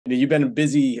you've been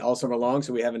busy all summer long,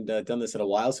 so we haven't done this in a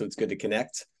while. So it's good to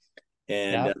connect.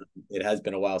 And Yeah. it has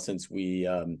been a while since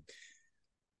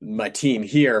my team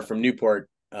here from Newport,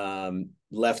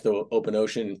 left the open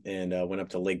ocean and went up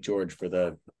to Lake George for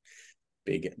the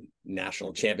big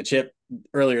national championship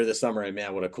earlier this summer. And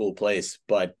man, what a cool place.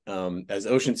 But as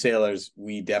ocean sailors,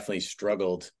 we definitely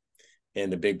struggled in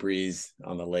the big breeze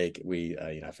on the lake.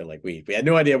 I feel like we had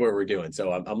no idea what we were doing.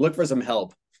 So I'm looking for some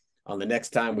help on the next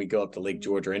time we go up to Lake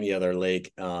George or any other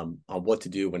lake, on what to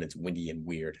do when it's windy and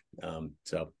weird.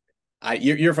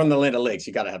 You're from the land of lakes.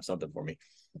 You got to have something for me.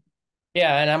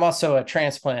 Yeah. And I'm also a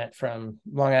transplant from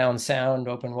Long Island Sound,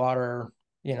 open water,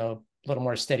 a little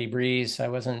more steady breeze.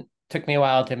 Took me a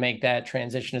while to make that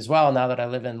transition as well. Now that I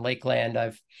live in Lakeland,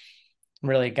 I've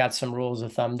really got some rules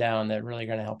of thumb down that really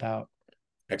going to help out.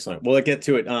 Excellent. Well, let's get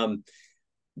to it.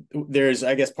 There's,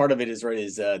 I guess, part of it is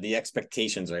the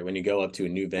expectations, right? When you go up to a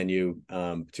new venue,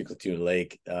 particularly to a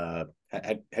lake, how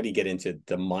do you get into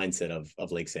the mindset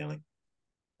of lake sailing?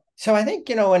 So I think,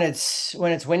 when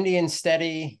it's windy and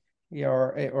steady,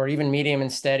 or even medium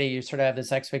and steady, you sort of have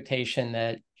this expectation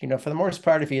that, for the most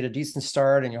part, if you get a decent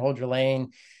start and you hold your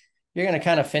lane, you're going to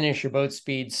kind of finish your boat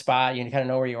speed spot. You kind of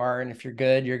know where you are. And if you're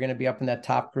good, you're going to be up in that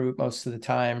top group most of the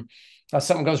time.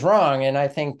 Something goes wrong. And I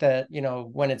think that,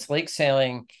 when it's lake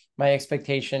sailing, my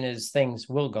expectation is things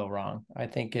will go wrong. I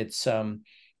think I'm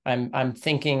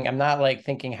not like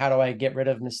thinking, how do I get rid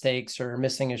of mistakes or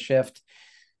missing a shift?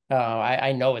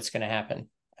 I know it's going to happen.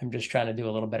 I'm just trying to do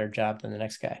a little better job than the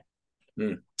next guy.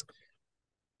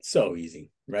 So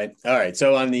easy, right? All right.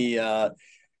 So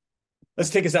let's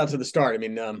take us out to the start. I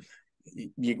mean,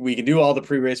 we can do all the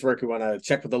pre-race work. We want to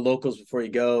check with the locals before you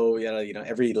go.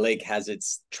 Every lake has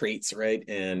its traits, right?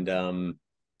 And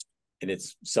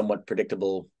it's somewhat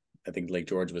predictable. I think Lake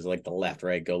George was like the left,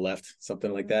 right? Go left,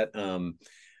 something like that.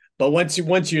 But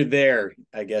once you're there,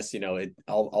 I guess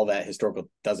all that historical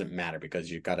doesn't matter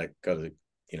because you got to go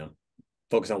to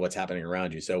focus on what's happening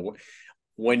around you. So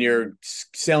when you're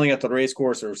sailing up the race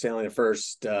course or sailing the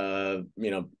first lap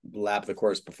of the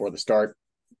course before the start,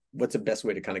 what's the best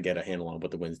way to kind of get a handle on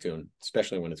what the wind's doing,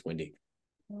 especially when it's windy?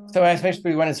 So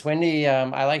especially when it's windy,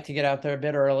 I like to get out there a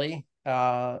bit early.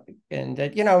 And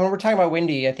when we're talking about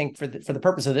windy, I think for the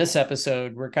purpose of this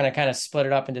episode, we're going to kind of split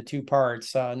it up into two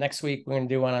parts. Next week, we're going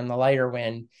to do one on the lighter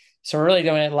wind. So we're really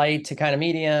doing it light to kind of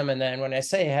medium. And then when I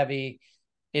say heavy,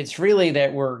 it's really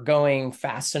that we're going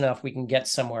fast enough we can get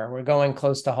somewhere. We're going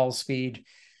close to hull speed.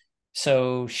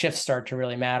 So shifts start to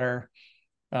really matter.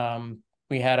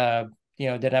 We had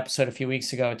did an episode a few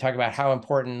weeks ago talk about how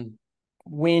important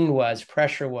wind was,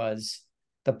 pressure was,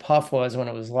 the puff was when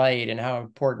it was light, and how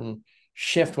important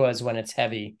shift was when it's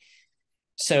heavy.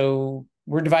 So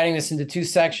we're dividing this into two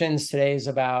sections. Today's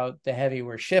about the heavy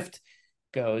where shift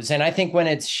goes. And I think when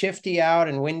it's shifty out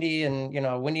and windy and,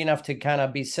 windy enough to kind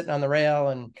of be sitting on the rail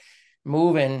and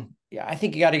moving, yeah, I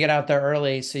think you got to get out there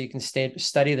early so you can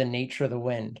study the nature of the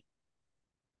wind.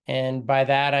 And by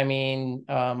that, I mean,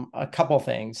 a couple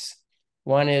things.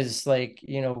 One is like,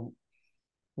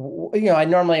 I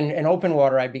normally in open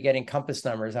water, I'd be getting compass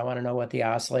numbers. I want to know what the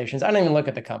oscillations. I don't even look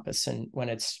at the compass, and when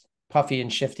it's puffy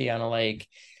and shifty on a lake,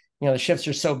 the shifts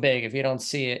are so big. If you don't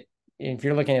see it, if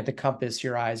you're looking at the compass,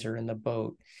 your eyes are in the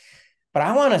boat. But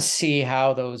I want to see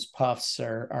how those puffs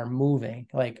are moving.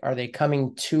 Like, are they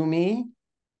coming to me,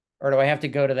 or do I have to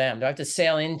go to them? Do I have to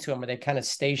sail into them? Are they kind of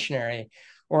stationary,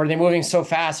 or are they moving so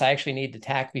fast I actually need to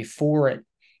tack before it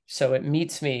so it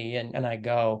meets me and I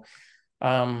go?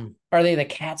 Are they the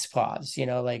cat's paws?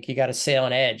 Like you got to sail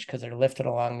an edge because they're lifted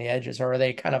along the edges, or are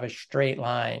they kind of a straight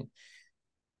line?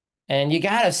 And you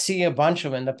got to see a bunch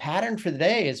of them. The pattern for the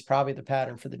day is probably the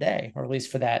pattern for the day, or at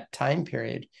least for that time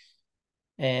period.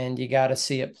 And you got to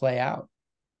see it play out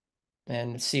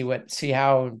and see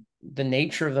how the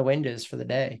nature of the wind is for the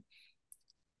day.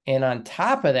 And on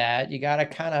top of that, you got to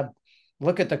kind of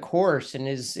look at the course, and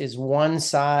is one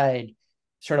side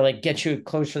sort of like get you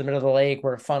closer to the middle of the lake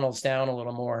where it funnels down a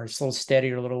little more, it's a little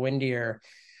steadier, a little windier.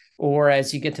 Or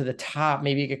as you get to the top,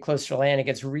 maybe you get closer to land, it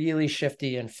gets really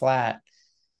shifty and flat.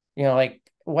 Like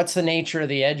what's the nature of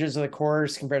the edges of the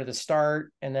course compared to the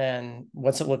start? And then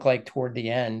what's it look like toward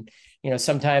the end?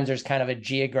 Sometimes there's kind of a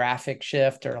geographic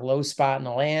shift or a low spot in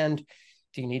the land.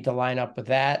 Do you need to line up with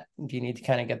that? Do you need to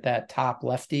kind of get that top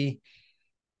lefty?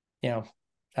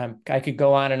 I could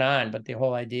go on and on, but the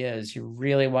whole idea is you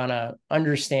really want to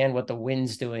understand what the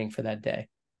wind's doing for that day.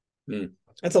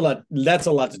 That's a lot. That's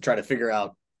a lot to try to figure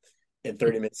out in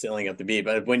 30 minutes sailing up the beat.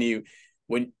 But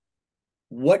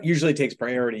what usually takes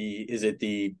priority? Is it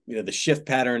the shift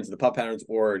patterns, the puff patterns,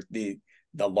 or the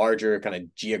the larger kind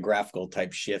of geographical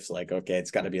type shifts, like, okay,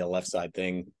 it's got to be a left side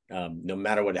thing. No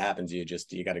matter what happens, you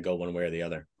got to go one way or the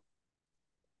other.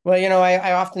 Well,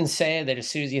 I often say that as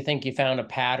soon as you think you found a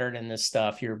pattern in this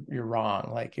stuff, you're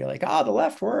wrong. Like you're like, oh, the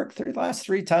left worked the last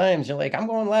 3 times. You're like, I'm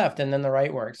going left, and then the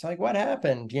right works. Like, what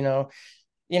happened?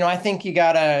 I think you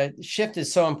gotta shift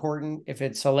is so important. If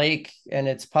it's a lake and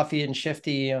it's puffy and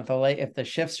shifty, if the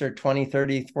shifts are 20,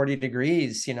 30, 40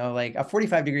 degrees, like a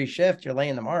 45-degree shift, you're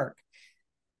laying the mark.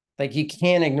 Like you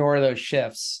can't ignore those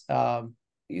shifts. So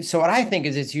what I think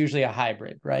is it's usually a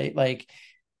hybrid, right? Like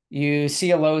you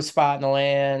see a low spot in the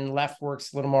land, left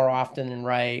works a little more often than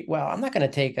right. Well, I'm not going to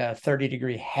take a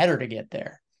 30-degree header to get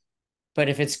there. But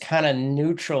if it's kind of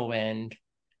neutral wind,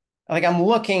 like I'm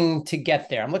looking to get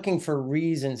there. I'm looking for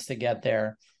reasons to get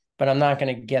there, but I'm not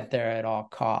going to get there at all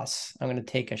costs. I'm going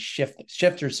to take a shift.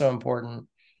 Shifts are so important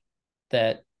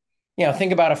that,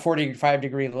 think about a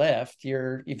 45-degree lift.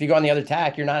 If you go on the other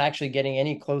tack, you're not actually getting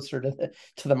any closer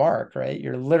to the mark, right?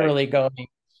 You're literally going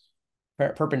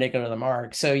perpendicular to the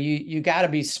mark. So you got to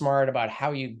be smart about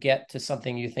how you get to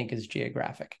something you think is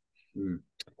geographic.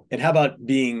 And how about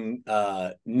being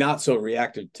not so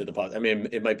reactive to the puff? I mean,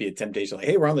 it might be a temptation, like,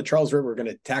 hey, we're on the Charles River, we're going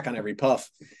to tack on every puff.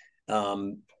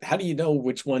 How do you know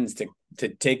which ones to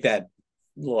take that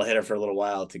little header for a little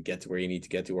while to get to where you need to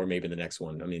get to, or maybe the next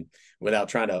one? I mean, without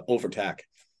trying to overtack.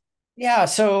 Yeah,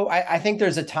 so I think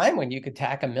there's a time when you could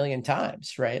tack a million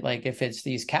times, right? Like if it's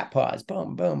these cat paws,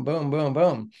 boom, boom, boom, boom,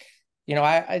 boom.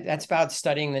 That's about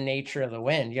studying the nature of the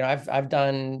wind. I've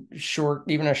done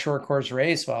even a short course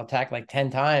race where I'll tack like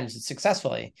 10 times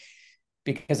successfully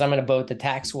because I'm in a boat that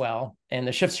tacks well and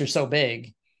the shifts are so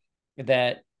big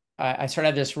that I sort of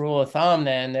have this rule of thumb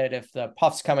then that if the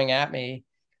puff's coming at me,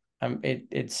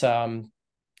 it's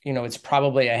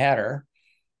probably a header.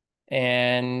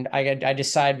 And I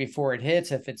decide before it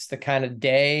hits if it's the kind of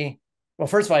day. Well,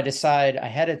 first of all, I decide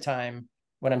ahead of time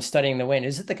when I'm studying the wind,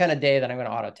 is it the kind of day that I'm going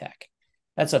to auto tack?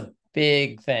 That's a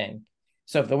big thing.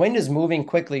 So if the wind is moving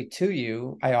quickly to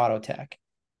you, I auto tack.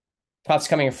 Puff's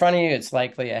coming in front of you, it's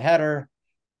likely a header,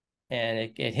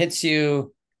 and it hits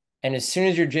you. And as soon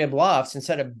as your jib lofts,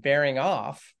 instead of bearing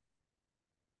off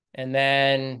and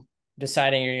then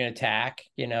deciding you're going to tack,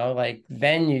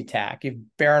 then you tack, you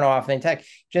bearing off, then tack.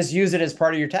 Just use it as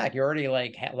part of your tack. You're already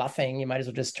like luffing. You might as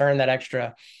well just turn that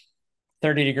extra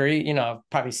 30 degree,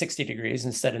 probably 60 degrees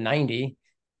instead of 90,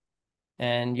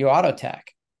 and you auto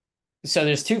tack. So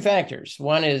there's two factors.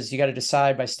 One is you got to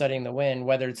decide by studying the wind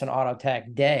whether it's an auto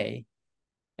tack day.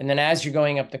 And then as you're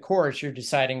going up the course, you're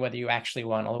deciding whether you actually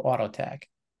want to auto tack.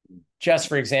 Just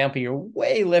for example, you're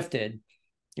way lifted,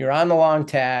 you're on the long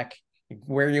tack,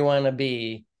 where you want to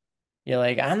be. You're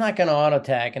like, I'm not going to auto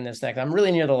tack in this next. I'm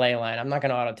really near the ley line. I'm not going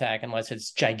to auto tack unless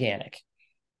it's gigantic,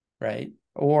 right?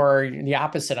 Or the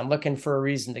opposite. I'm looking for a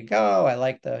reason to go. I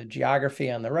like the geography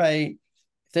on the right.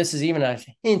 If this is even a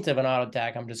hint of an auto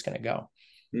tack, I'm just going to go.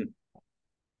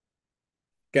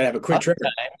 Got to have a quick trigger.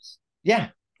 Yeah.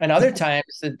 And other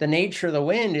times, the nature of the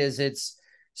wind is it's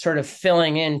sort of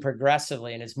filling in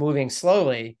progressively and it's moving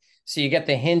slowly. So you get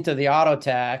the hint of the auto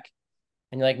tack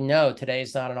and you're like, no,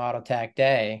 today's not an auto tack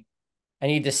day. I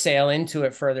need to sail into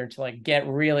it further to like get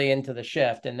really into the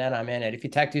shift. And then I'm in it. If you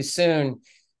tack too soon,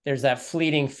 there's that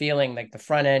fleeting feeling like the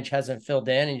front edge hasn't filled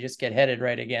in and you just get headed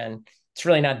right again. It's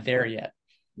really not there yet.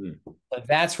 But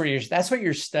that's what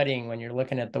you're studying when you're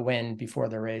looking at the wind before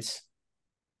the race.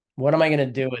 What am I going to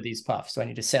do with these puffs? Do I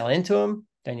need to sail into them?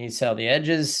 Do I need to sail the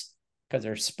edges because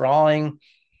they're sprawling?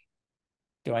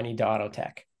 Do I need to auto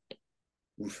tack?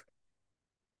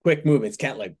 Quick movements,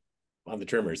 can't like on the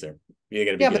trimmers there.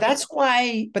 But that's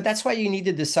why you need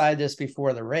to decide this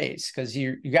before the race, because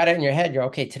you got it in your head. You're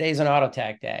okay. Today's an auto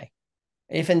tack day.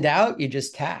 If in doubt, you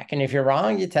just tack, and if you're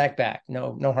wrong, you tack back.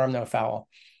 No harm, no foul,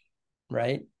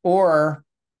 right? Or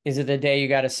is it the day you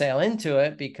got to sail into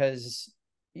it because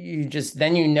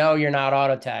then you're not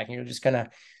auto tacking. You're just gonna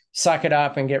suck it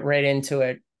up and get right into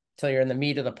it till you're in the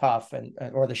meat of the puff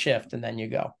or the shift, and then you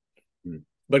go.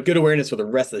 But good awareness for the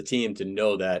rest of the team to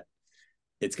know that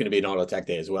it's going to be an auto attack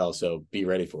day as well. So be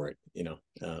ready for it, Yeah.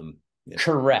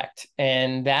 Correct.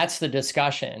 And that's the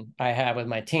discussion I have with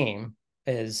my team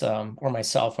or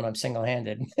myself when I'm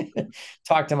single-handed.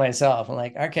 Talk to myself. I'm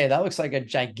like, okay, that looks like a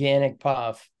gigantic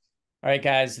puff. All right,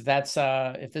 guys,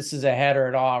 if this is a header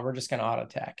at all, we're just going to auto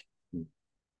attack.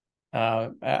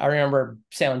 I remember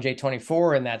sailing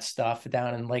J24 and that stuff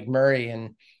down in Lake Murray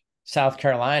in South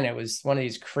Carolina. It was one of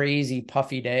these crazy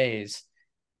puffy days.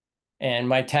 And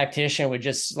my tactician would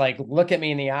just like look at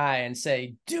me in the eye and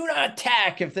say, do not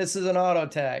tack if this is an auto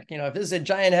tack. If this is a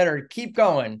giant header, keep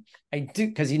going. I do,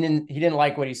 because he didn't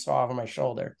like what he saw over my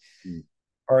shoulder.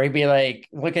 Or he'd be like,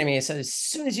 look at me and says, as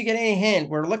soon as you get any hint,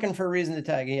 we're looking for a reason to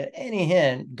tag. You get any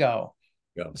hint, go.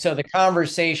 Go. So the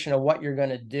conversation of what you're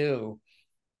going to do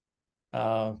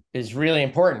is really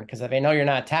important, because if they know you're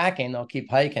not attacking, they'll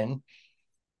keep hiking.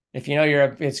 If you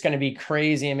know it's going to be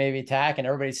crazy and maybe attacking,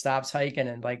 everybody stops hiking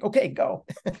and like, okay, go.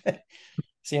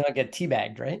 So you don't get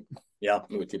teabagged, right? Yeah,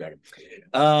 teabagging.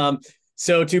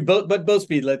 So boat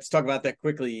speed. Let's talk about that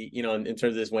quickly. In terms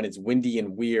of this, when it's windy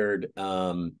and weird,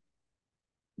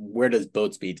 where does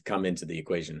boat speed come into the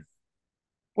equation?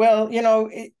 Well,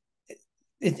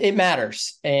 it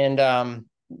matters, and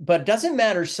but it doesn't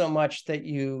matter so much that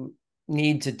you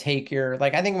need to take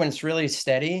like, I think when it's really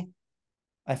steady,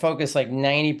 I focus like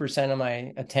 90% of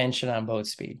my attention on boat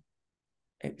speed.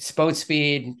 It's boat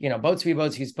speed, boat speed,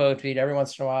 boat speed, boat speed. Every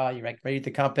once in a while, you read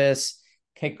the compass,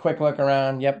 take a quick look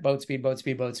around. Yep, boat speed, boat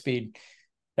speed, boat speed.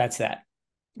 That's that,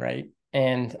 right?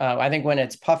 And I think when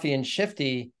it's puffy and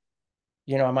shifty,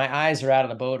 my eyes are out of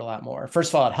the boat a lot more.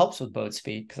 First of all, it helps with boat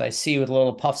speed because I see with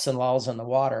little puffs and lulls in the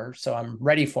water, so I'm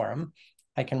ready for them.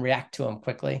 I can react to them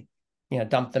quickly,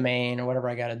 dump the main or whatever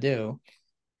I got to do.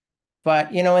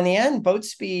 But, in the end,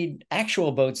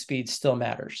 actual boat speed still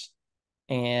matters.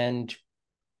 And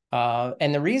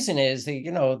the reason is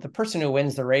that, the person who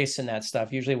wins the race and that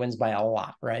stuff usually wins by a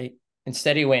lot, right? And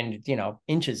steady wind,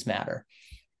 inches matter,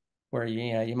 where,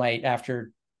 you might,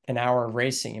 after an hour of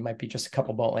racing, you might be just a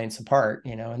couple boat lengths apart,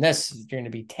 and this, you're going to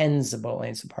be tens of boat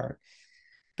lengths apart.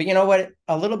 But you know what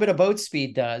a little bit of boat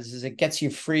speed does is it gets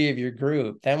you free of your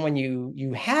group. Then when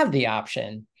you have the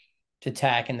option to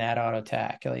tack in that auto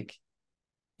tack, like,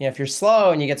 if you're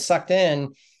slow and you get sucked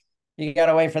in, you got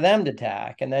to wait for them to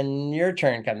tack, and then your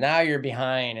turn comes. Now you're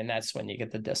behind, and that's when you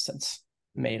get the distance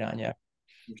made on you.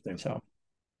 So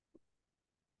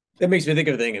that makes me think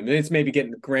of a thing, and it's maybe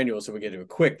getting granular, so we get to it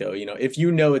quick though. If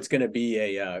it's going to be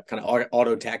a kind of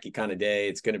auto tacky kind of day,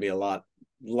 it's going to be a lot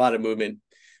of movement.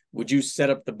 Would you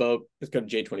set up the boat? Let's go to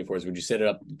J24s. Would you set it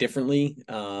up differently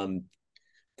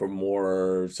for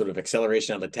more sort of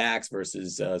acceleration on the tacks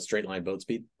versus straight line boat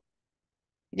speed?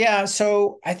 Yeah,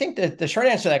 so I think that the short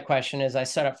answer to that question is I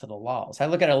set up for the lulls. I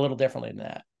look at it a little differently than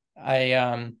that.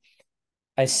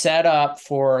 I set up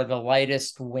for the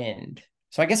lightest wind.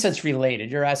 So I guess it's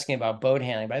related. You're asking about boat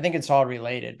handling, but I think it's all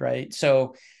related, right?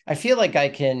 So I feel like I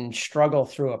can struggle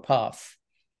through a puff,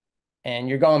 and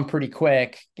you're going pretty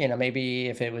quick. Maybe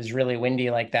if it was really windy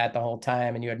like that the whole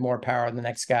time and you had more power than the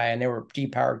next guy and they were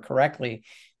depowered correctly,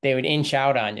 they would inch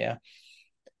out on you.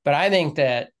 But I think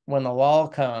that when the lull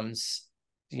comes,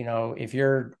 if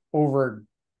you're over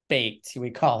baked, we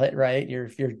call it, right?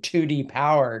 If you're too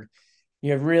depowered,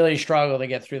 you really struggle to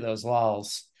get through those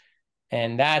lulls.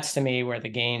 And that's, to me, where the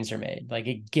gains are made. Like,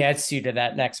 it gets you to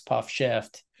that next puff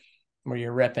shift where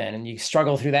you're ripping, and you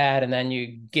struggle through that, and then you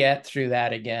get through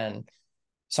that again.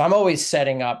 So I'm always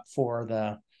setting up for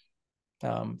the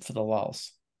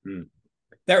lulls.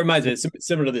 That reminds me, it's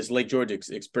similar to this Lake George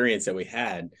experience that we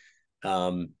had.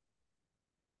 The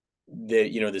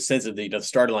sense of the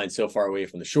starting line so far away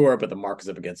from the shore, but the mark is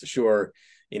up against the shore,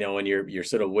 and you're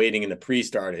sort of waiting in the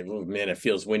pre-start. Oh man, it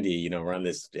feels windy, we're on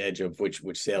this edge of which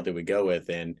sail do we go with,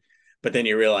 but then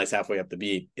you realize halfway up the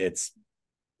beat, it's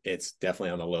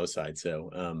definitely on the low side. So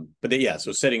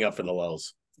so setting up for the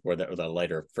lulls or the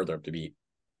lighter further up the beat.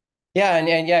 Yeah,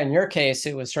 and yeah, in your case,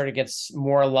 it was sort of gets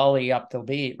more lully up the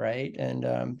beat, right?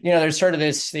 And there's sort of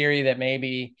this theory that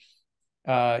maybe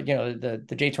the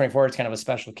J24 is kind of a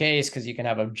special case because you can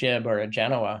have a jib or a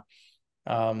Genoa.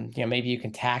 Maybe you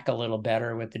can tack a little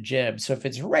better with the jib. So if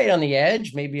it's right on the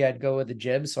edge, maybe I'd go with the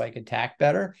jib so I could tack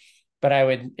better. But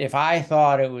if I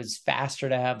thought it was faster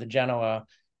to have the Genoa,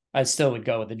 I still would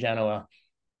go with the Genoa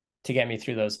to get me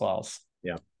through those lulls.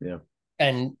 Yeah.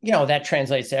 And that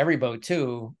translates to every boat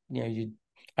too.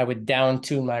 I would down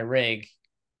tune my rig,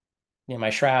 my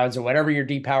shrouds or whatever your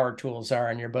depower tools are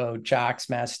on your boat, chocks,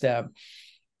 mast step,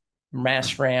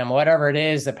 mast ram, whatever it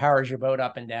is that powers your boat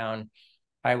up and down.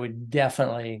 I would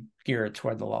definitely gear it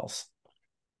toward the lulls.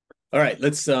 All right,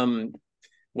 let's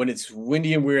when it's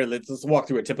windy and weird, let's walk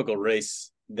through a typical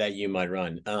race that you might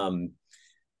run.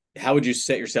 How would you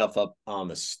set yourself up on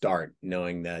the start,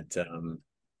 knowing that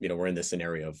we're in this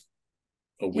scenario of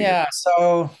a weird? Yeah,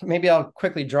 so maybe I'll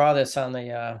quickly draw this on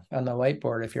the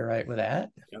whiteboard if you're right with that.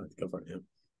 Yeah, go for it. Yeah.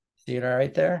 See it all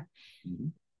right there? Mm-hmm.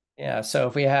 Yeah, so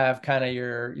if we have kind of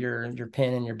your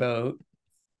pin in your boat,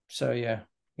 so yeah,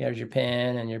 here's your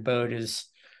pin and your boat is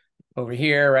over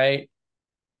here, right?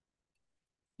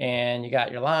 And you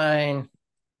got your line.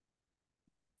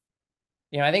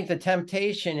 I think the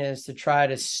temptation is to try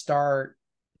to start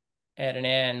at an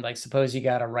end. Like, suppose you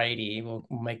got a righty, we'll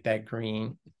make that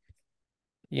green.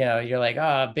 You're like,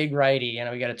 oh, big righty,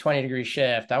 we got a 20-degree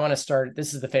shift. I want to start,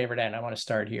 this is the favorite end. I want to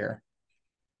start here.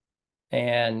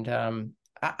 And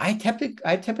I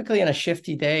typically on a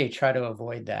shifty day try to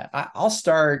avoid that. I'll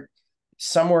start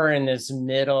somewhere in this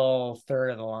middle third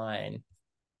of the line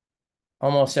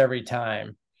almost every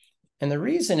time. And the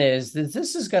reason is that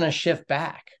this is going to shift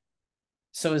back.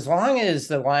 So as long as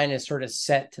the line is sort of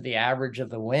set to the average of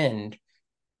the wind,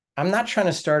 I'm not trying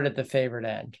to start at the favorite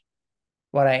end.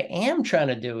 What I am trying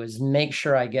to do is make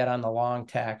sure I get on the long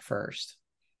tack first.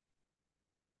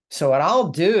 So what I'll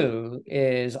do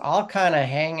is I'll kind of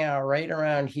hang out right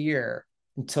around here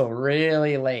until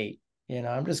really late.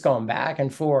 I'm just going back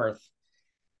and forth.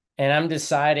 And I'm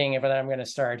deciding whether I'm going to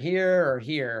start here or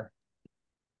here.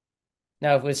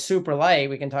 Now, if it was super light,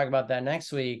 we can talk about that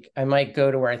next week. I might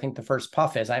go to where I think the first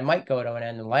puff is. I might go to an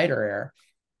end in lighter air.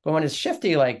 But when it's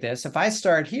shifty like this, if I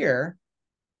start here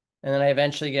and then I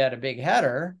eventually get a big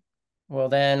header, well,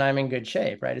 then I'm in good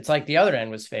shape, right? It's like the other end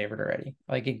was favored already.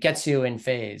 Like it gets you in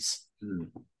phase.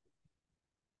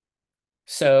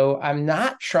 So I'm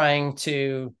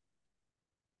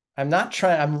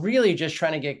really just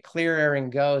trying to get clear air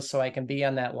and go so I can be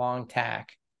on that long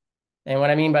tack. And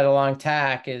what I mean by the long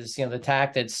tack is, the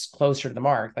tack that's closer to the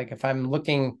mark. Like if I'm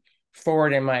looking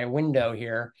forward in my window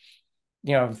here,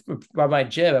 by my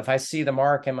jib, if I see the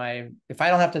mark if I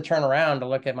don't have to turn around to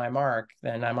look at my mark,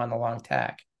 then I'm on the long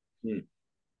tack.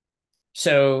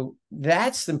 So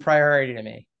that's the priority to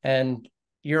me. And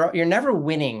you're never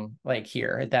winning like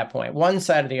here at that point. One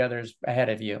side or the other is ahead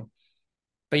of you.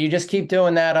 But you just keep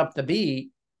doing that up the beat,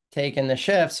 taking the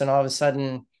shifts, and all of a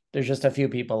sudden there's just a few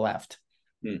people left.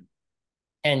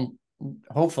 And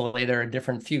hopefully they're a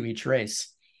different few each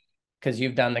race because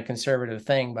you've done the conservative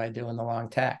thing by doing the long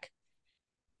tack.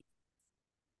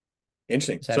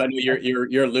 Interesting. So I know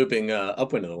you're looping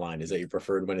upwind of the line. Is that your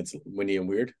preferred when it's windy and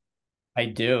weird? I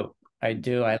do. I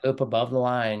loop above the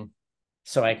line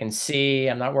so I can see.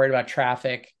 I'm not worried about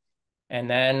traffic. And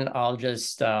then I'll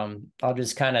just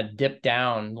kind of dip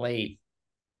down late,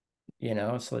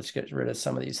 so let's get rid of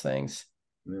some of these things.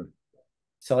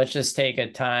 So let's just take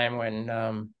a time when,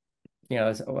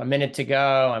 it's a minute to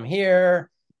go. I'm here.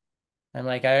 I'm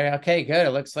like, okay, good.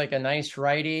 It looks like a nice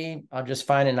righty. I'll just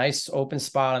find a nice open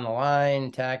spot on the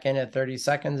line, tack in at 30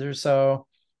 seconds or so.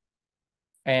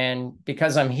 And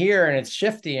because I'm here and it's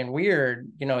shifty and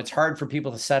weird, it's hard for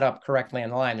people to set up correctly in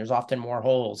the line. There's often more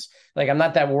holes. Like I'm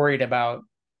not that worried about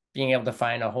being able to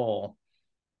find a hole.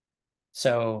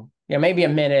 So, maybe a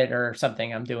minute or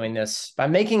something I'm doing this.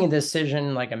 I'm making a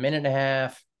decision like a minute and a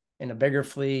half in a bigger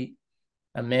fleet,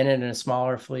 a minute in a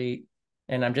smaller fleet.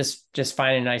 And I'm just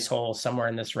finding a nice hole somewhere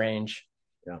in this range.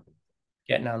 Yeah.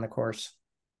 Getting on the course.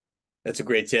 That's a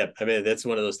great tip. I mean, that's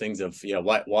one of those things of,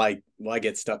 why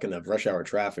get stuck in the rush hour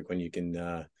traffic when you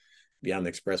can be on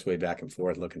the expressway back and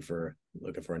forth looking for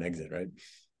an exit, right?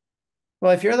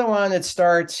 Well, if you're the one that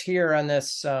starts here on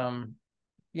this,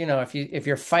 if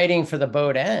you're fighting for the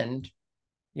boat end,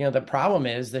 the problem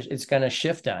is that it's going to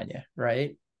shift on you,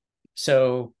 right?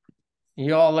 So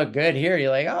you all look good here.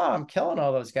 You're like, oh, I'm killing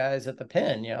all those guys at the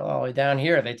pin, all the way down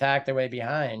here. They tack their way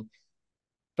behind.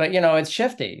 But, it's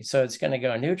shifty. So it's going to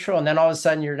go neutral. And then all of a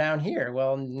sudden you're down here.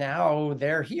 Well, now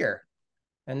they're here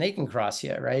and they can cross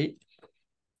you, right?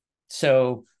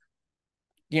 So,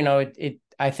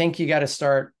 I think you got to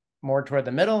start more toward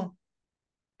the middle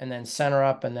and then center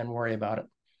up and then worry about it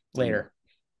later.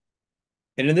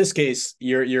 And in this case,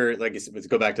 you're like, let's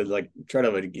go back to like, try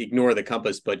to ignore the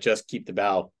compass, but just keep the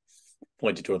bow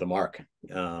pointed toward the mark.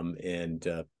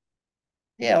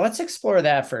 Yeah, let's explore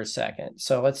that for a second.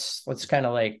 So let's kind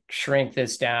of like shrink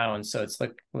this down. So it's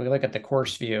like we look at the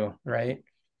course view, right?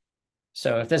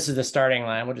 So if this is the starting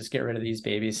line, we'll just get rid of these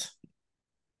babies.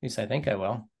 At least I think I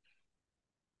will.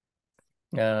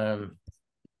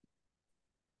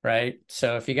 Right.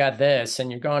 So if you got this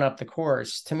and you're going up the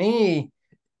course, to me,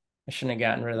 I shouldn't have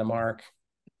gotten rid of the mark.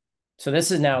 So this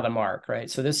is now the mark, right?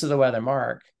 So this is the weather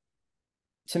mark.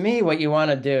 To me, what you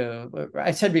want to do,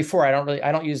 I said before,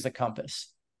 I don't use the compass.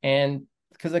 And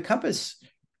because the compass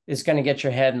is going to get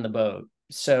your head in the boat.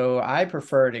 So I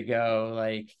prefer to go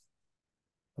like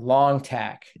long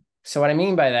tack. So what I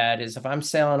mean by that is if I'm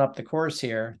sailing up the course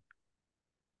here,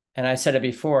 and I said it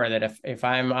before that if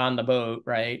I'm on the boat,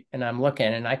 right, and I'm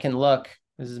looking and I can look,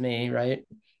 this is me, right?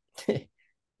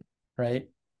 Right.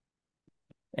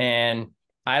 And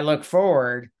I look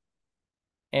forward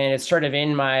and it's sort of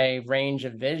in my range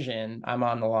of vision, I'm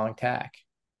on the long tack.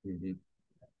 And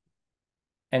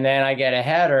then I get a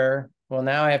header. Well,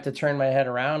 now I have to turn my head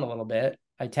around a little bit.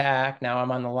 I tack. Now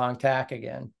I'm on the long tack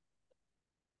again.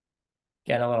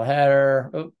 Get a little header.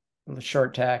 Oh, a little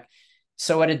short tack.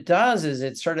 So what it does is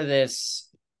it's sort of this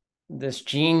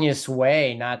genius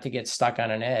way not to get stuck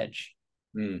on an edge.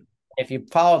 Mm. If you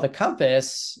follow the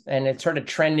compass and it's sort of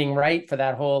trending right for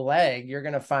that whole leg, you're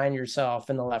going to find yourself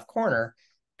in the left corner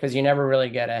because you never really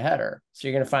get a header. So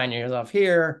you're going to find yourself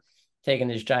here taking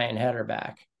this giant header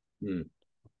back. Mm.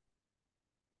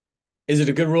 Is it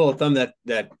a good rule of thumb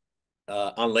that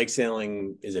on lake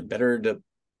sailing, is it better to,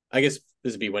 I guess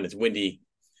this would be when it's windy,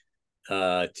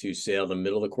 to sail the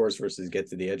middle of the course versus get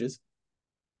to the edges?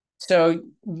 So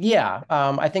yeah,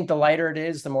 I think the lighter it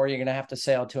is, the more you're going to have to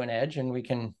sail to an edge, and we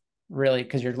can really,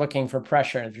 because you're looking for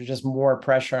pressure. If there's just more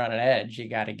pressure on an edge, you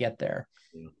got to get there,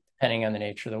 Yeah. depending on the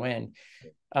nature of the wind.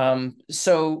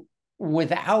 So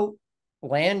without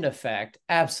land effect,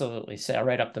 absolutely sail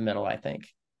right up the middle, I think.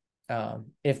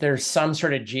 If there's some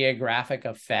sort of geographic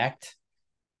effect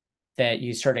that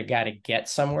you sort of got to get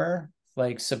somewhere,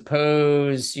 like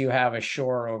suppose you have a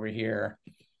shore over here,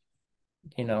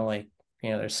 like,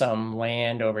 there's some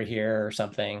land over here or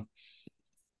something.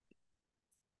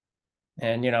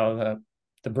 And,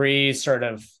 the breeze sort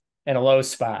of in a low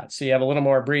spot. So you have a little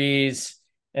more breeze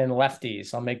and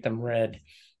lefties. I'll make them red.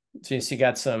 So you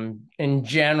got some, in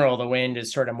general, the wind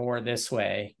is sort of more this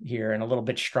way here and a little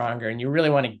bit stronger. And you really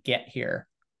want to get here.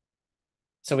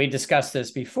 So we discussed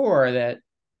this before that,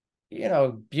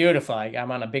 beautiful.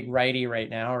 I'm on a big righty right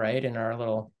now, right? In our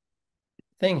little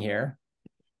thing here.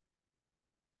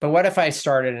 But what if I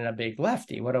started in a big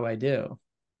lefty? What do I do?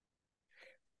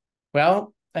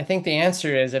 Well, I think the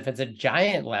answer is if it's a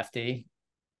giant lefty,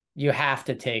 you have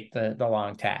to take the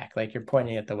long tack, like you're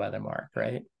pointing at the weather mark,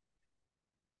 right?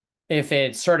 If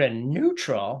it's sort of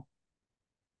neutral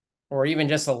or even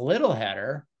just a little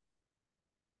header,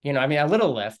 a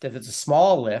little lift, if it's a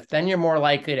small lift, then you're more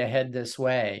likely to head this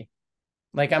way.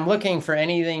 Like I'm looking for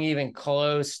anything even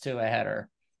close to a header.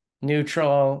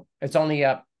 Neutral, it's only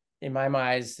up in my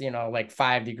eyes, like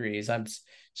 5 degrees. I'm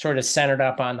sort of centered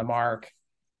up on the mark.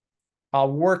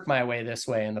 I'll work my way this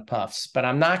way in the puffs, but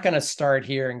I'm not going to start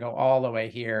here and go all the way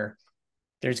here.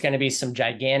 There's going to be some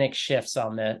gigantic shifts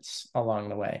on this along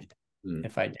the way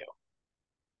if I do.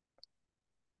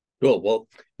 Cool. Well,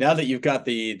 now that you've got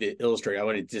the illustrator, I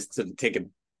want to just sort of take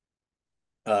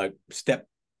a step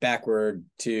backward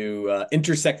to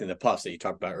intersecting the puffs that you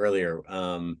talked about earlier.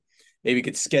 Maybe you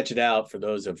could sketch it out for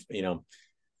those of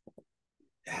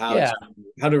how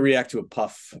to react to a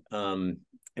puff.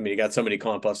 You got somebody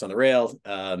calling puffs on the rail.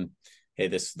 Hey,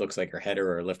 this looks like a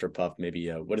header or a lifter puff. Maybe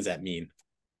what does that mean?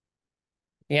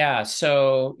 Yeah.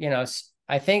 So,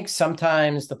 I think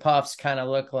sometimes the puffs kind of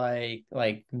look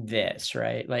like this,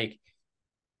 right? Like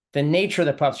the nature of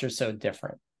the puffs are so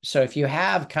different. So if you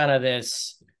have kind of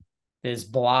this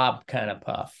blob kind of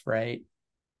puff, right?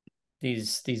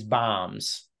 These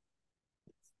bombs,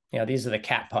 these are the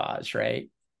cat paws, right?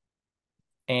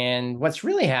 And what's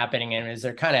really happening is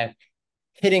they're kind of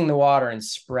hitting the water and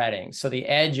spreading. So the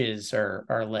edges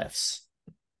are lifts,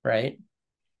 right?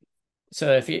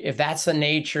 So if that's the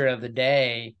nature of the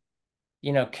day,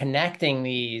 connecting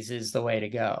these is the way to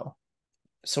go.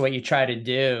 So what you try to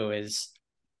do is,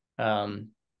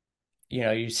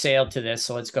 you sail to this.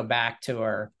 So let's go back to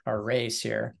our race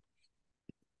here.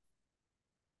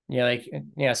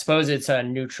 Suppose it's a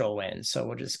neutral wind. So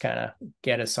we'll just kind of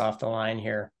get us off the line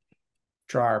here,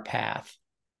 draw our path.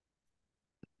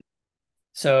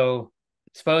 So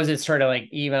suppose it's sort of like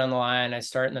even on the line. I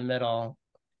start in the middle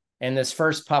and this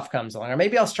first puff comes along, or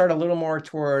maybe I'll start a little more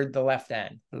toward the left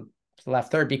end, the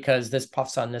left third, because this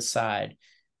puff's on this side.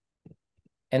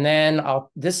 And then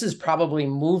this is probably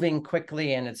moving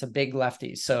quickly and it's a big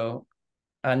lefty. So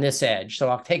on this edge, so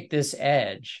I'll take this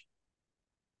edge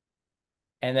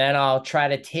and then I'll try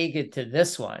to take it to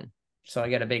this one. So I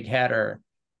get a big header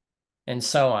and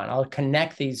so on. I'll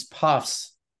connect these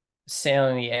puffs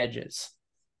sailing the edges.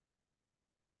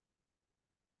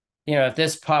 If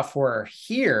this puff were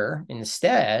here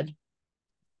instead,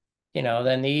 then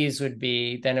it would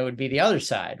be the other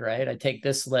side, right? I take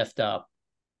this lift up.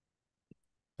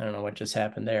 I don't know what just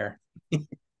happened there.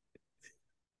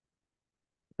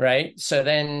 Right? So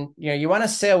then, you want to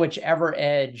sail whichever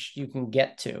edge you can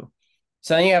get to.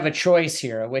 So then you have a choice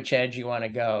here, which edge you want to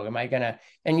go. Am I going to,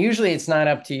 and usually it's not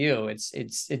up to you.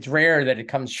 It's rare that it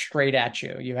comes straight at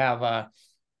you. You have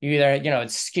you either,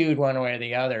 it's skewed one way or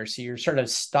the other. So you're sort of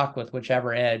stuck with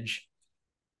whichever edge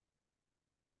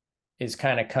is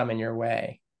kind of coming your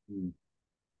way. Do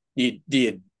you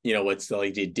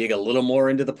dig a little more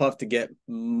into the puff to get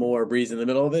more breeze in the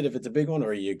middle of it if it's a big one,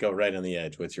 or you go right on the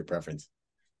edge? What's your preference?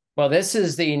 Well, this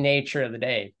is the nature of the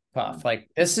day, puff. Like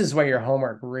this is where your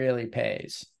homework really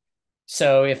pays.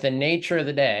 So if the nature of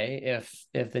the day, if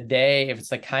it's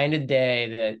the kind of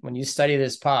day that when you study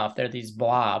this puff, there are these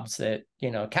blobs that,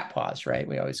 cat paws, right?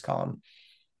 We always call them.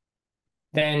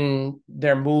 Then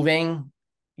they're moving.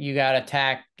 You got to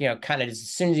tack, kind of as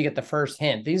soon as you get the first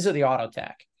hint. These are the auto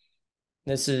tack.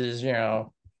 This is,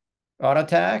 auto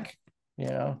tack,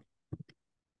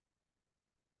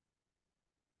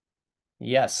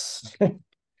 yes.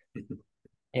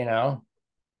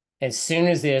 As soon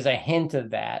as there's a hint of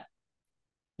that,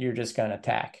 you're just going to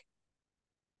tack.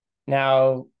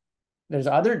 Now, there's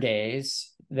other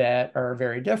days that are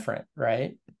very different,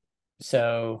 right?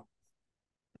 So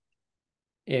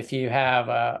if you have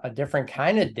a different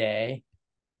kind of day,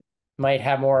 might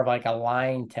have more of like a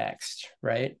line text,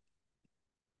 right?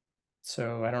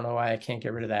 So I don't know why I can't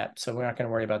get rid of that. So we're not going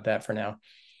to worry about that for now.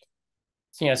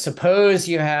 So, suppose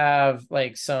you have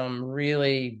like some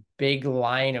really big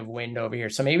line of wind over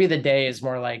here. So maybe the day is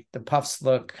more like the puffs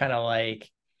look kind of like,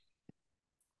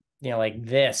 like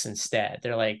this instead.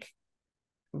 They're like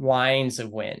lines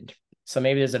of wind. So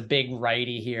maybe there's a big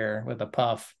righty here with a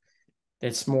puff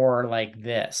that's more like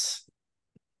this.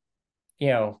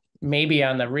 Maybe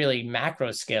on the really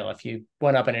macro scale, if you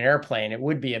went up in an airplane, it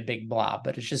would be a big blob,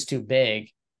 but it's just too big.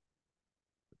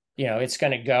 It's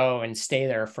going to go and stay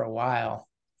there for a while.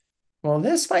 Well,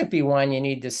 this might be one you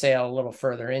need to sail a little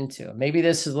further into. Maybe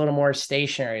this is a little more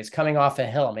stationary. It's coming off a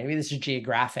hill. Maybe this is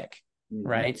geographic,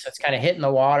 right? So it's kind of hitting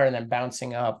the water and then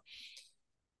bouncing up.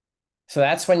 So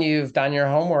that's when you've done your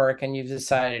homework and you've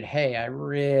decided, hey, I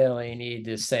really need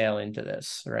to sail into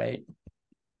this, right?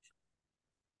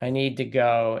 I need to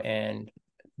go, and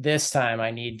this time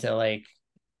I need to like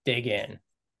dig in.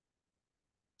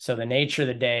 So the nature of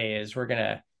the day is we're going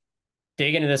to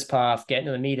dig into this puff, get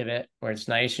into the meat of it where it's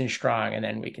nice and strong, and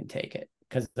then we can take it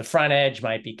because the front edge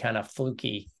might be kind of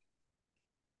fluky.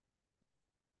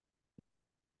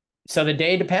 So the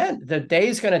day depends. The day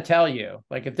is going to tell you,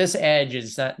 like if this edge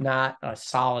is not a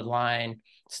solid line,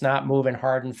 it's not moving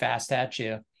hard and fast at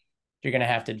you, you're going to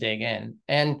have to dig in.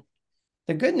 And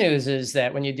the good news is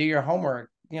that when you do your homework,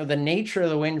 the nature of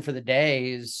the wind for the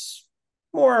day is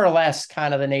more or less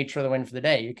kind of the nature of the wind for the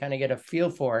day. You kind of get a feel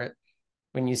for it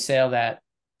when you sail that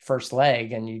first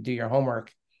leg and you do your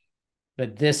homework.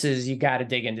 But you got to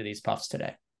dig into these puffs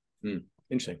today.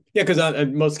 Interesting. Yeah, because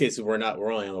in most cases we're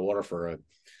only on the water for a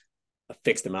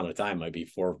fixed amount of time, might be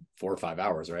four or 5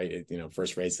 hours, right?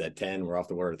 First race at 10, we're off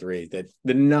the water at 3. That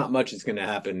not much is going to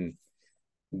happen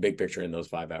big picture in those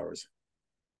 5 hours.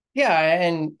 Yeah,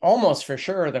 and almost for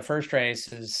sure the first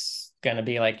race is going to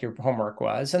be like your homework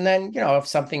was. And then, if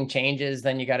something changes,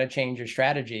 then you got to change your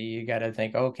strategy. You got to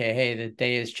think, okay, hey, the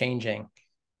day is changing.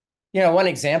 One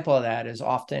example of that is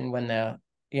often when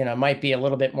might be a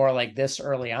little bit more like this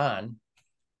early on.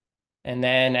 And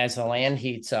then as the land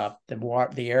heats up,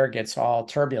 the air gets all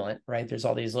turbulent, right? There's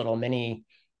all these little mini,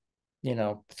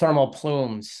 thermal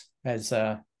plumes, as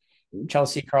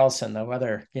Chelsea Carlson, the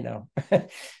weather,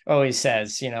 always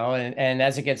says, and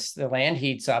as the land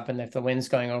heats up, and if the wind's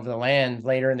going over the land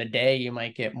later in the day, you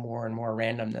might get more and more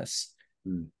randomness.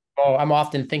 Oh, I'm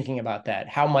often thinking about that.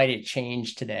 How might it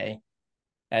change today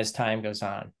as time goes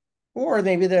on? Or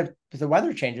maybe the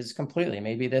weather changes completely.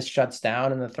 Maybe this shuts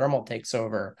down and the thermal takes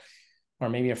over, or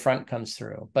maybe a front comes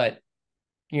through. But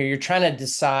you're trying to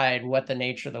decide what the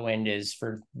nature of the wind is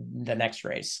for the next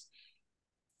race.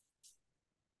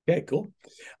 Okay, cool.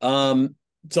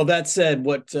 So that said,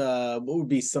 what would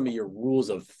be some of your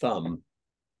rules of thumb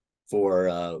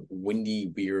for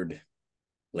windy, weird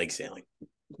lake sailing?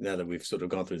 Now that we've sort of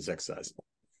gone through this exercise.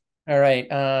 All right.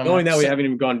 Knowing that we haven't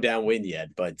even gone downwind yet,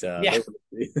 but yeah.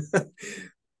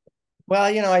 Well,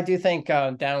 I do think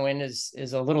downwind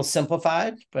is a little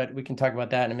simplified, but we can talk about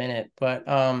that in a minute. But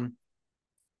I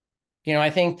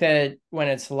think that when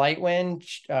it's light wind,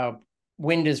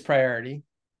 wind is priority.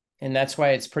 And that's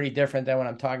why it's pretty different than what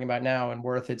I'm talking about now and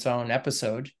worth its own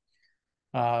episode.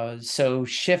 So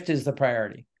shift is the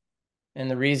priority.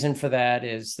 And the reason for that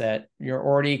is that you're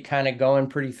already kind of going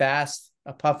pretty fast.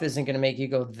 A puff isn't going to make you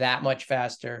go that much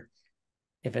faster.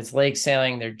 If it's lake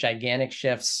sailing, they're gigantic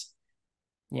shifts.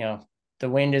 The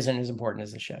wind isn't as important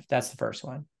as the shift. That's the first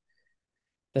one.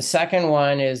 The second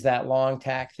one is that long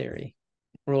tack theory.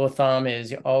 Rule of thumb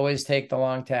is you always take the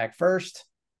long tack first.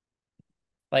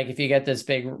 Like if you get this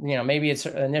big, maybe it's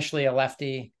initially a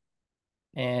lefty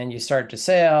and you start to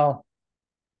sail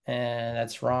and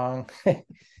that's wrong.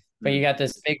 But you got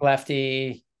this big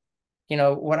lefty.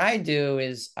 What I do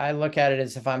is I look at it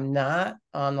as if I'm not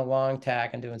on the long tack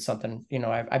and doing something,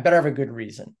 I better have a good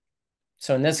reason.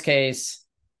 So in this case,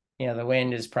 the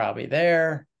wind is probably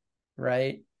there,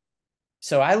 right?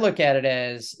 So I look at it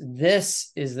as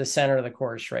this is the center of the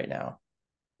course right now,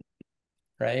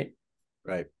 right?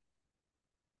 Right.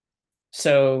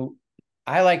 So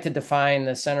I like to define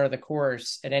the center of the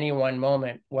course at any one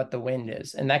moment, what the wind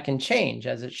is, and that can change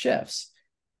as it shifts.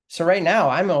 So right now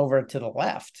I'm over to the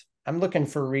left. I'm looking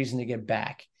for a reason to get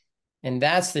back. And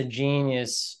that's the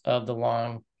genius of the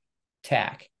long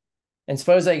tack. And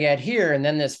suppose I get here and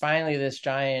then this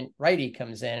giant righty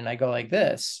comes in and I go like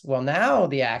this. Well, now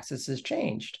the axis has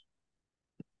changed.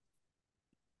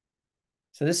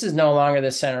 So this is no longer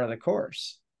the center of the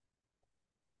course.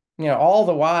 All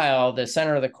the while, the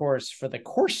center of the course for the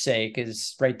course sake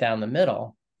is right down the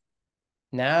middle.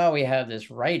 Now we have this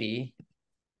righty.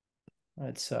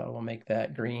 We'll make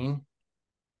that green.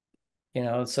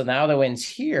 So now the wind's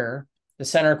here. The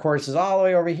center of course is all the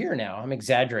way over here now. I'm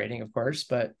exaggerating, of course,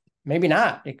 but maybe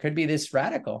not. It could be this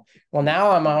radical. Well,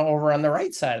 now I'm over on the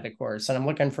right side of the course and I'm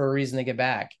looking for a reason to get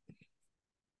back.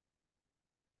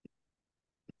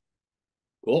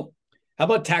 Cool. How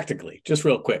about tactically, just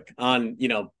real quick on,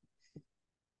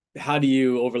 how do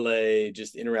you overlay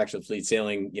just interaction with fleet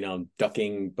sailing,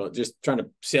 ducking, but just trying to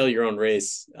sail your own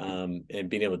race and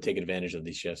being able to take advantage of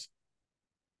these shifts?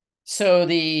 So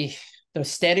the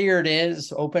steadier it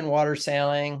is, open water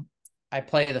sailing, I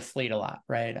play the fleet a lot,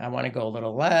 right? I want to go a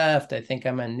little left. I think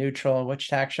I'm in neutral. Which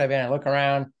tack should I be in? I look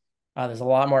around. There's a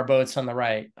lot more boats on the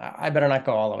right. I better not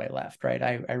go all the way left, right?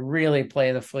 I really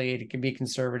play the fleet. It can be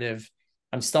conservative.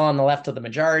 I'm still on the left of the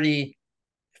majority.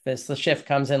 If the shift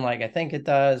comes in like I think it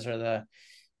does, or the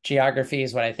geography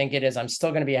is what I think it is, I'm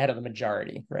still going to be ahead of the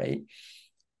majority, right?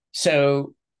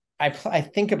 So I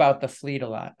think about the fleet a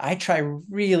lot. I try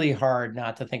really hard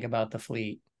not to think about the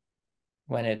fleet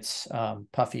when it's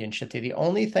puffy and shifty. The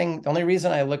only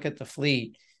reason I look at the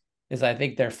fleet is I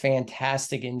think they're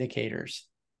fantastic indicators.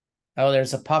 Oh,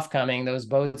 there's a puff coming. Those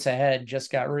boats ahead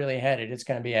just got really headed. It's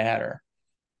going to be a header,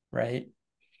 right?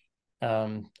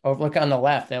 Look on the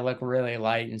left. They look really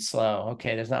light and slow.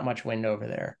 Okay, there's not much wind over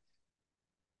there.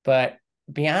 But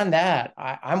beyond that,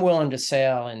 I'm willing to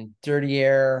sail in dirty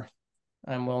air.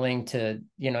 I'm willing to,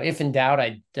 if in doubt,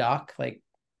 I duck. Like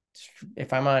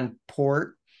if I'm on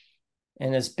port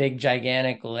in this big,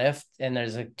 gigantic lift and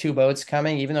there's two boats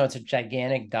coming, even though it's a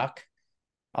gigantic duck,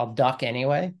 I'll duck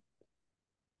anyway.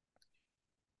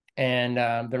 And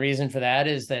the reason for that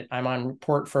is that I'm on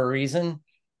port for a reason.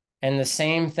 And the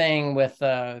same thing with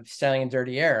sailing in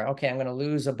dirty air. Okay, I'm going to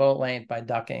lose a boat length by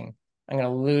ducking. I'm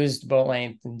going to lose boat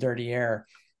length in dirty air.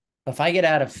 If I get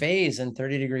out of phase in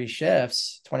 30-degree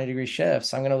shifts, 20-degree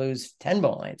shifts, I'm going to lose 10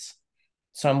 boat lengths.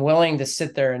 So I'm willing to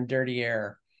sit there in dirty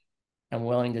air. I'm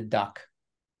willing to duck.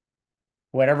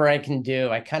 Whatever I can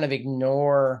do, I kind of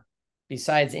ignore,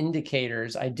 besides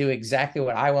indicators, I do exactly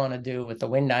what I want to do with the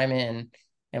wind I'm in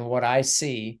and what I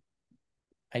see.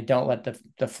 I don't let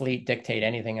the fleet dictate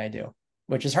anything I do,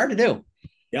 which is hard to do.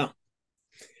 Yeah.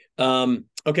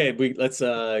 Okay, let's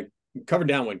cover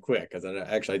downwind quick, because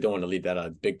I don't want to leave that a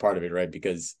big part of it, right?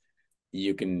 Because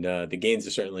you can the gains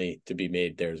are certainly to be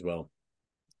made there as well.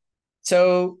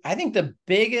 So I think the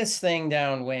biggest thing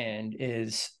downwind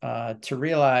is to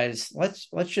realize, let's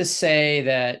just say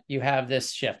that you have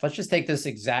this shift. Let's just take this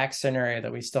exact scenario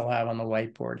that we still have on the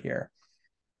whiteboard here.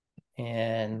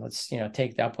 And let's,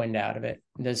 take the upwind out of it.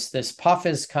 This puff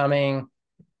is coming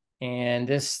and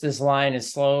this line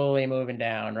is slowly moving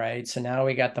down, right? So now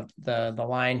we got the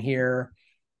line here.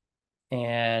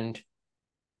 And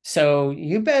so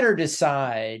you better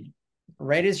decide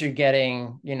right as you're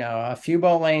getting, a few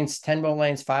boat lengths, 10 boat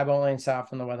lengths, 5 boat lengths out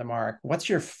from the weather mark, what's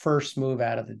your first move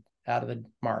out of the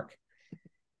mark?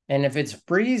 And if it's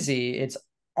breezy, it's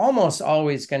almost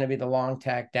always going to be the long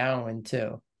tack downwind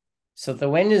too. So if the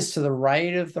wind is to the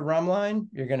right of the rum line,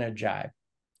 you're going to jibe.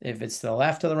 If it's to the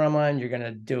left of the rum line, you're going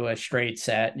to do a straight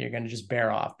set. And you're going to just bear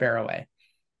away.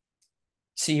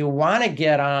 So you want to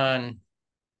get on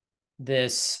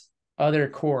this other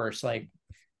course, like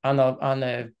on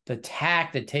the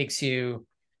tack that takes you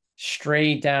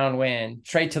straight downwind,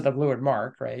 straight to the leeward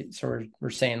mark, right? So we're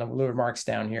saying the leeward mark's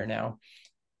down here now.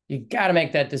 You got to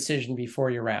make that decision before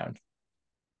you round.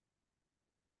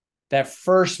 That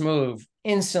first move,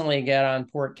 instantly get on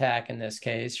port tack in this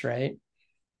case, right?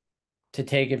 To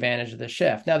take advantage of the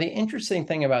shift. Now, the interesting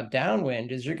thing about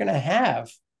downwind is you're going to have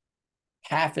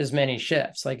half as many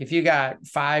shifts. Like if you got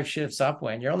 5 shifts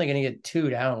upwind, you're only going to get 2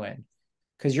 downwind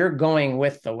because you're going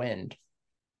with the wind.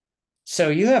 So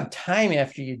you have time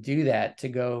after you do that to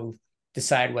go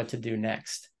decide what to do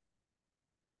next.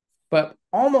 But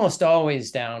almost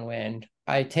always downwind,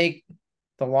 I take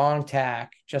the long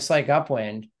tack, just like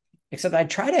upwind, except I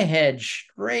try to head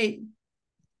straight.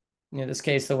 In this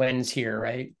case, the wind's here,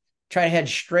 right? try to head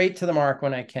straight to the mark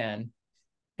when I can.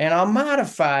 And I'll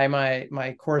modify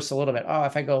my course a little bit. Oh,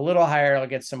 if I go a little higher, I'll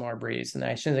get some more breeze. And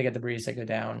then as soon as I get the breeze, I go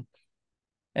down.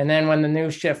 And then when the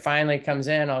new shift finally comes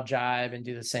in, I'll jibe and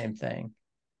do the same thing.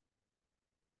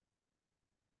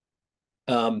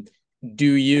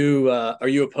 Do you are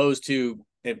you opposed to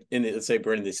let's say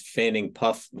we're in this fanning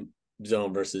puff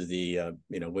zone versus the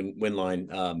wind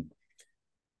line,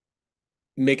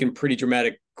 making pretty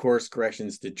dramatic course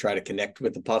corrections to try to connect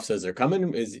with the puffs as they're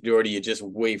coming, or do you just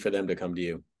wait for them to come to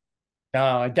you?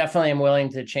 No, I definitely am willing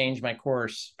to change my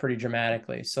course pretty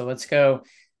dramatically. So let's go.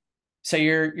 So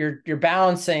you're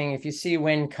balancing. If you see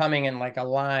wind coming in like a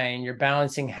line, you're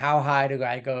balancing how high do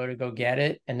I go to go get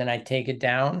it, and then I take it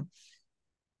down.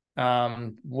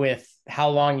 With how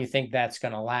long you think that's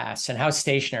going to last and how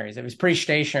stationary is. If it's pretty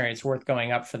stationary, it's worth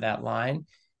going up for that line.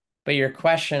 But your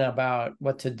question about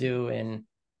what to do in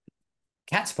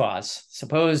cat's paws,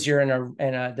 suppose you're in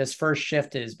a this first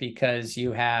shift is because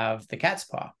you have the cat's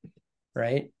paw,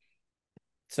 right?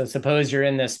 So suppose you're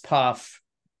in this puff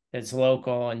that's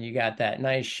local and you got that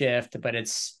nice shift, but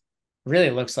it's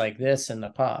really looks like this in the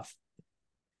puff.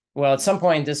 Well, at some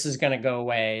point, this is going to go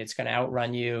away. It's going to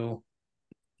outrun you,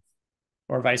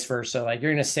 or vice versa. Like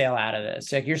you're going to sail out of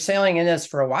this. Like you're sailing in this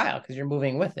for a while because you're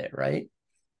moving with it, right?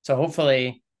 So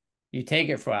hopefully you take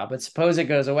it for a while, but suppose it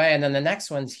goes away and then the next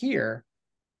one's here.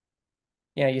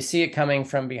 You see it coming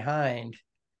from behind.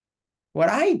 What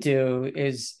I do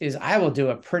is I will do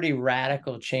a pretty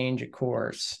radical change of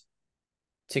course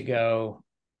to go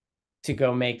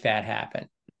make that happen.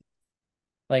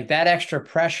 Like that extra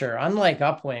pressure, unlike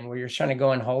upwind where you're trying to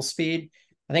go in hull speed,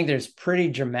 I think there's pretty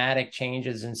dramatic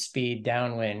changes in speed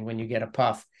downwind when you get a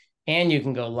puff, and you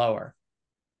can go lower.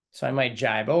 So I might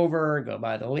jibe over, go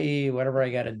by the lee, whatever I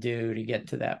got to do to get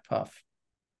to that puff.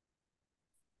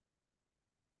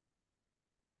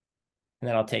 And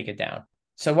then I'll take it down.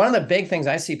 So one of the big things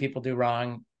I see people do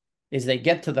wrong is they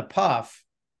get to the puff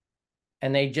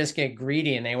and they just get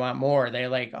greedy and they want more. They're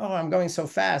like, oh, I'm going so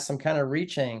fast. I'm kind of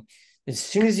reaching. As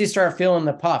soon as you start feeling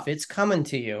the puff, it's coming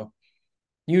to you,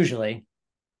 usually.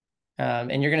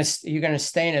 And you're gonna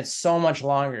stay in it so much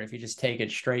longer if you just take it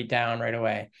straight down right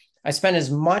away. I spend as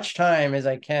much time as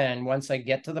I can once I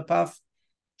get to the puff,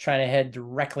 trying to head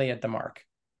directly at the mark.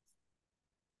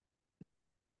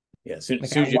 Yeah, soon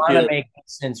Like as I you want feel to make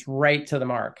distance right to the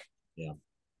mark. yeah,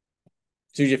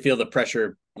 as soon as you feel the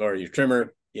pressure or your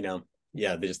trimmer,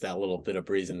 there's that little bit of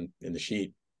breeze in the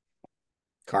sheet,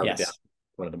 carve it down,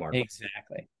 one of the mark.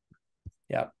 Exactly.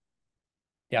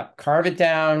 Yep. Carve it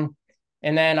down.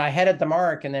 And then I head at the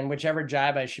mark, and then whichever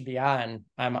jibe I should be on,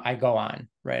 I go on,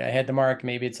 right? I hit the mark.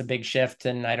 Maybe it's a big shift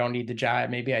and I don't need the jibe.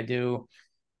 Maybe I do.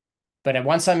 But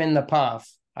once I'm in the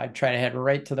puff, I try to head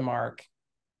right to the mark,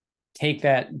 take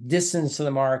that distance to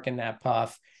the mark in that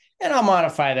puff, and I'll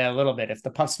modify that a little bit. If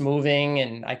the puff's moving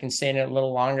and I can stay in it a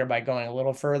little longer by going a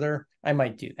little further, I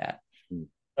might do that.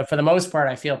 But for the most part,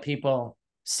 I feel people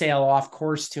sail off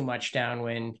course too much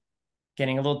downwind,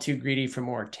 getting a little too greedy for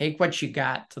more. Take what you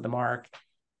got to the mark.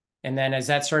 And then as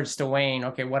that starts to wane,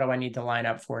 okay, what do I need to line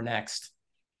up for next?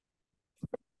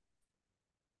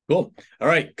 Cool. All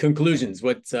right. Conclusions.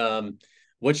 What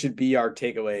should be our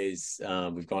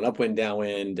takeaways? We've gone upwind,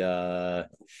 downwind,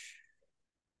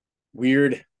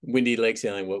 weird, windy lake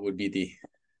sailing. What would be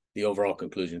the overall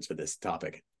conclusions for this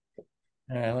topic?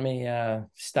 All right, let me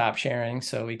stop sharing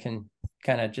so we can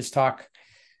kind of just talk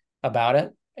about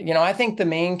it. I think the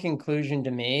main conclusion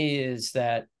to me is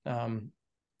that,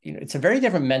 it's a very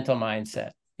different mental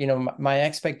mindset. My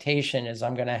expectation is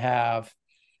I'm going to have,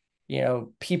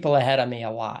 people ahead of me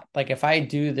a lot. Like if I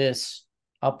do this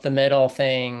up the middle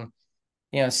thing,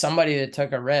 somebody that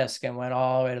took a risk and went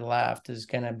all the way to the left is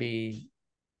going to be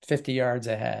 50 yards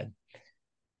ahead.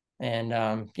 And,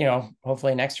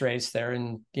 hopefully next race they're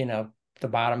in, the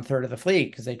bottom third of the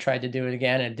fleet because they tried to do it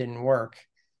again. And it didn't work.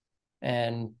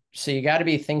 And so you got to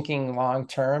be thinking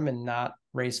long-term and not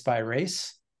race by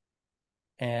race.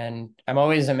 And I'm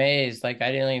always amazed. Like,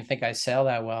 I didn't even think I sail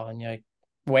that well. And you're like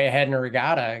way ahead in a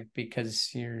regatta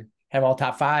because you have all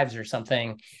top fives or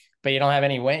something, but you don't have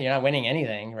any win. You're not winning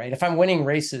anything, right? If I'm winning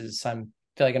races, feel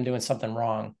like I'm doing something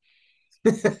wrong.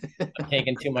 I'm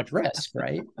taking too much risk,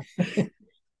 right?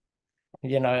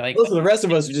 Like most of the rest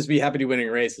of us would just be happy to winning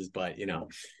races, but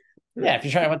yeah, if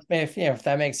you're trying to,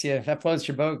 if that floats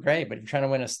your boat, great. But if you're trying to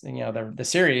win the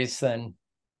series, then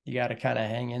you got to kind of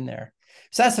hang in there.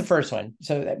 So that's the first one.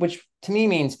 So which to me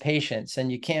means patience,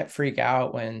 and you can't freak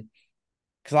out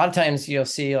because a lot of times you'll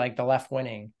see like the left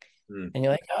winning and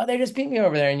you're like, oh, they just beat me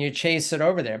over there, and you chase it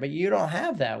over there, but you don't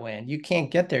have that win. You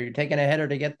can't get there. You're taking a header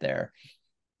to get there.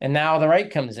 And now the right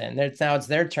comes in. Now it's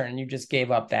their turn. You just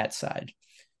gave up that side.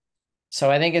 So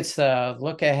I think it's the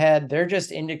look ahead. They're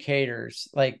just indicators.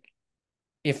 Like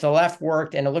if the left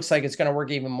worked and it looks like it's going to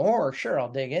work even more, sure,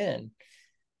 I'll dig in.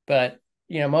 But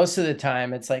most of the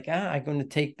time it's like, I'm going to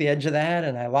take the edge of that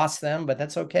and I lost them, but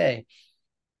that's okay.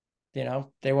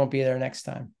 They won't be there next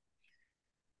time.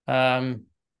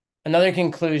 Another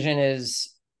conclusion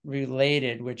is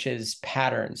related, which is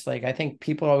patterns. Like I think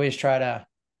people always try to,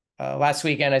 last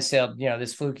weekend I sailed,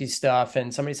 this fluky stuff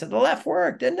and somebody said the left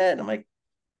worked, didn't it? And I'm like,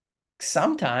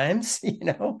 sometimes,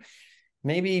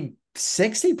 maybe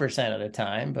 60% of the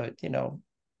time, but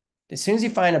as soon as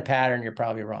you find a pattern, you're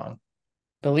probably wrong.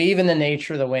 Believe in the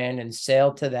nature of the wind and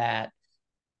sail to that.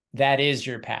 That is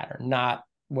your pattern, not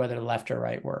whether left or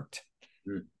right worked.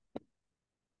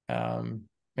 And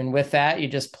with that, you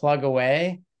just plug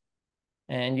away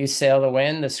and you sail the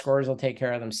wind. The scores will take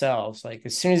care of themselves. Like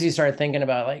as soon as you start thinking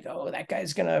about like, oh, that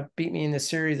guy's going to beat me in this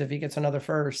series if he gets another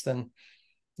first, then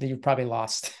you've probably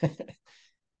lost. There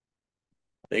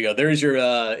you go. There's your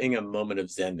Ingham moment of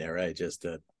Zen there, right? Just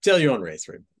sail your own race,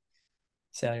 right?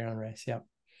 Sail your own race. Yep.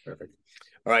 Perfect.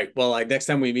 All right. Well, like next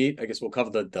time we meet, I guess we'll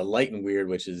cover the light and weird,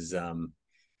 which is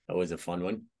always a fun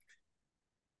one.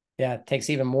 Yeah, it takes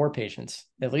even more patience.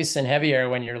 At least in heavier,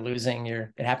 when you're losing,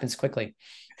 it happens quickly.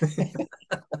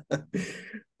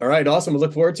 All right, awesome. We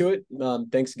look forward to it.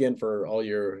 Thanks again for all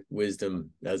your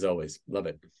wisdom, as always. Love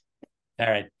it. All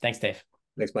right. Thanks, Dave.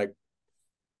 Thanks, Mike.